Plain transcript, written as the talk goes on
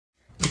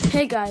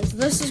Hey guys,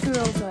 this is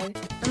Gorilla Tag,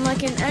 and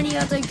like in any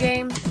other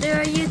game,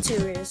 there are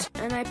YouTubers,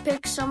 and I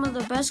picked some of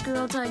the best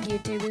Gorilla Tag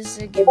YouTubers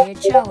to give me a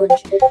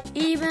challenge,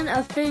 even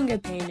a finger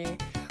painter.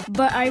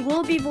 But I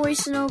will be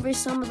voicing over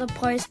some of the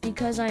parts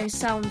because I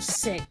sound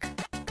sick,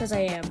 because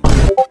I am.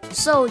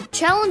 So,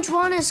 challenge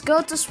 1 is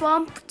go to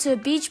swamp to a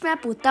beach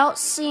map without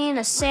seeing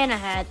a Santa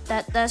hat.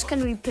 That's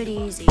gonna be pretty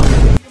easy.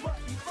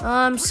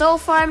 So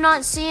far I'm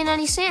not seeing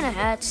any Santa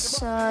hats.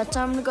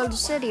 Time to go to the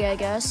city, I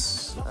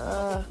guess.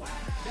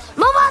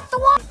 Move out the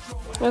wall!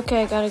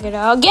 Okay, gotta get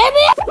out. Get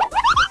me!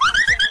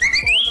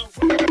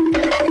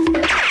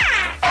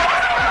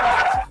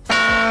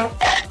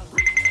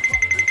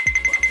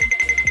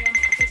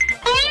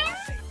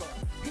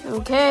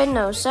 Okay,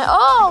 no set.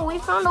 Oh, we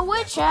found a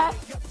witch hat.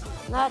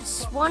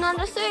 That's 1 out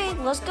of 3.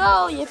 Let's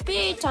go.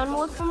 Yippee. Time to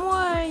look for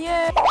more.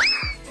 Yeah.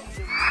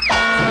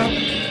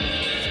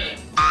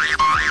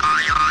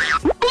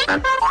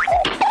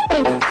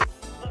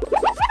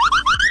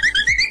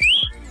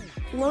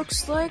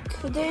 Looks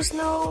like there's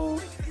no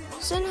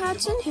Sin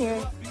hats in here.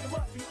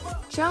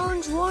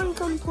 Challenge 1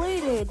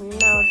 completed.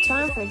 Now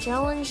time for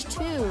challenge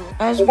 2.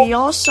 As we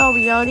all saw,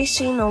 we already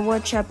seen a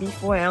witch hat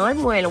before. And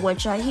I'm wearing a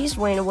witch hat, he's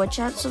wearing a witch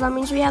hat, so that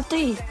means we have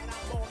 3.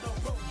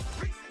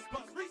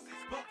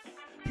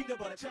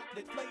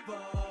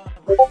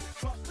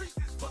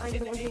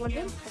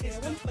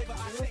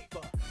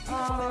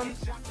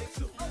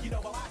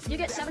 You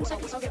get 7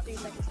 seconds, I'll get 3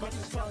 seconds.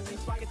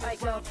 Alright,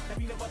 go.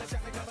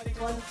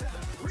 1,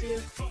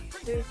 2,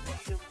 3,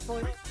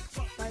 4,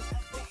 5,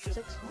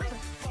 6,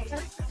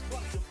 7.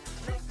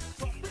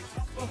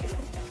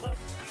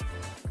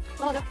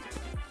 Oh no.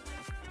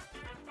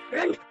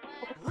 Run!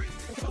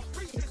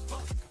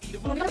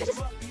 Oh my god, bitches!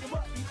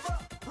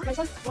 Nice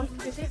one. 1,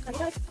 2, 3,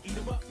 5.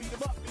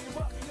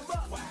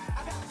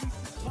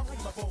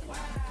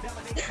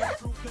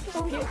 It's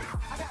over here.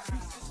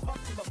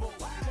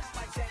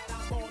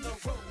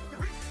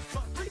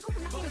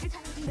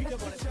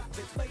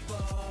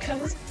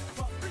 Cause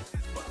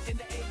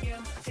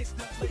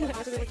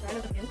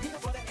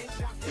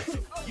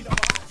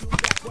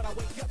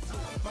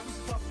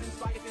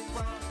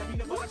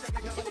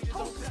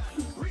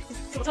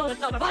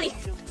it's on my body.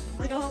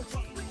 Let's go home.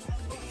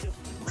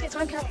 Let's get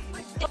time cap.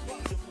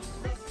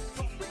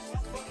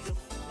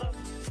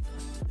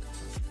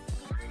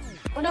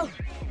 Oh no!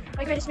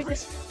 My greatest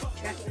weakness.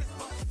 Tracking.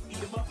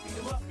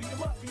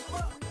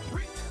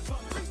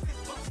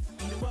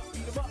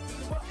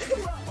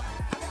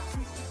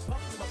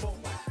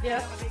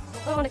 Yeah.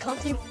 I want to come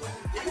to you.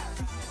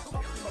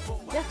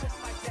 Yeah.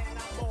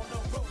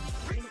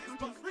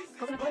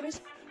 Coconut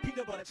flavors.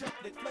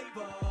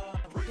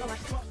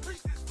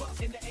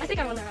 I think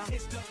I won that round.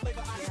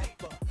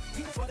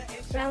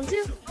 Yeah. Round 2.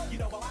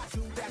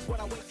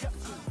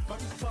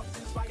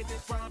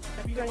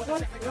 Round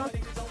 1, round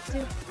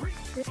 2,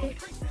 3,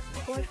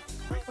 4,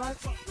 5,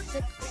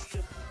 6,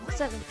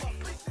 7.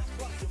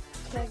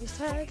 Tag is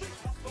tag.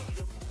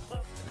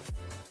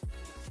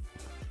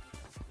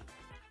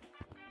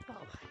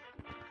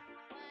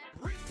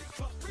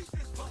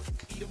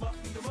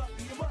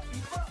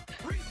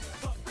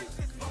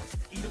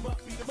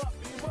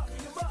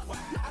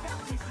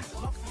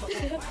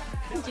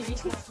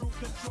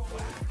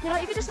 You know,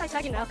 you could just like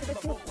tag it now because I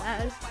feel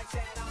bad.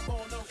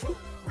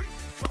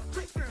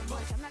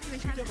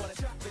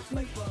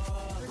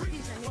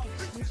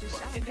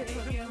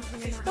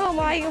 Oh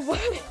my god,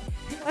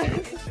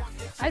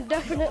 I'm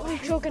definitely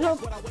choking up.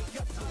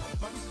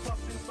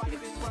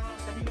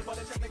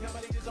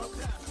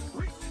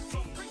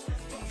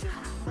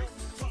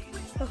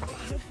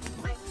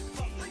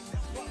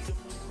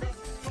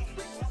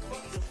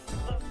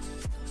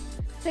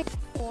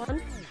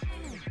 One.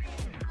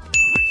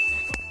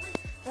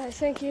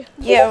 Thank you.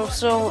 Yeah,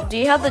 so do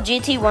you have the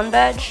GT1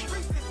 badge?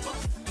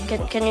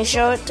 Can you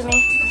show it to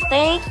me?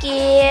 Thank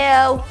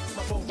you.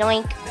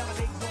 Doink.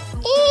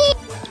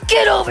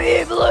 Get over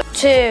here, below.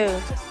 2,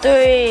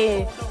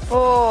 3,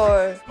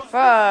 4,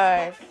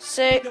 5,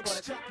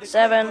 6,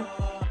 7,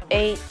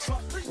 8,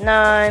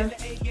 9,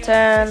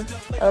 10,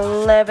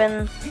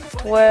 11,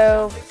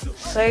 12,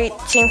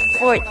 13,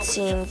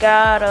 14.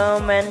 Got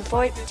 'em in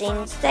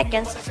 14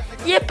 seconds.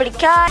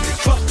 Yippee-ki-yay!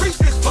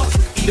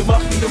 Eat 'em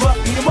up, eat 'em up,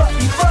 eat 'em up,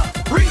 eat 'em up.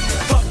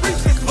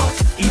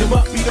 Eat 'em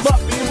up, eat 'em up,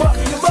 eat 'em up,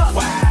 eat 'em up.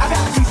 I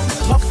got Reese's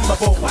Puffs in my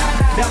bowl.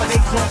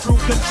 Nowadays on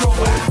cruise control.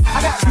 I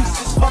got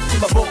Reese's Puffs in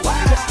my bowl.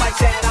 Just like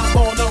that, I'm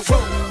on the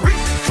road.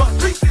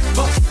 Reese's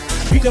Puffs,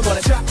 peanut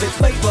butter chocolate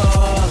flavor.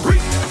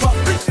 Reese's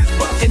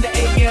Puffs, in the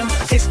AM,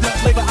 it's the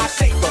flavor I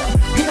savor.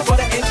 Peanut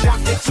butter and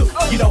chocolate too.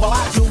 You know how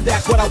I do,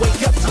 that's what I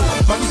wake up to.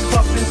 My Reese's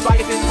Puffs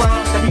inspired this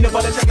rhyme. The peanut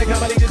butter chocolate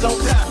combination's on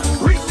time.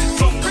 Reese's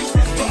Puffs,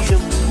 eat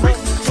 'em.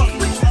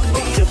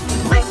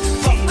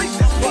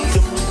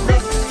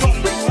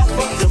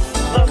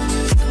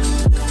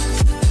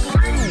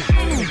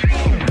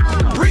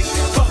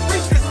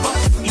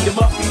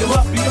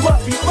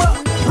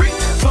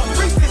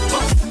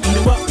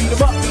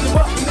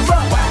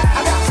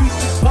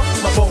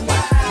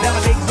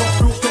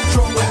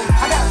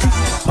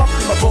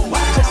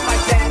 Just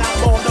like that,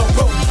 I'm on the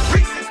road.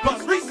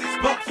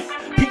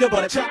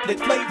 butter chocolate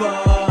flavor.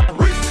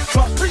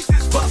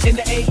 Reese's Puffs in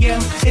the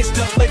AM, it's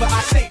the flavor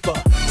I savor.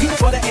 Peanut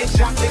butter and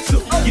chocolate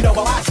too. You know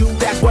how I do,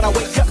 that's what I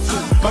wake up to.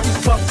 My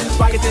Reese's Puffs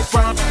inspired this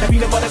rhyme. That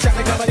peanut butter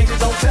chocolate combination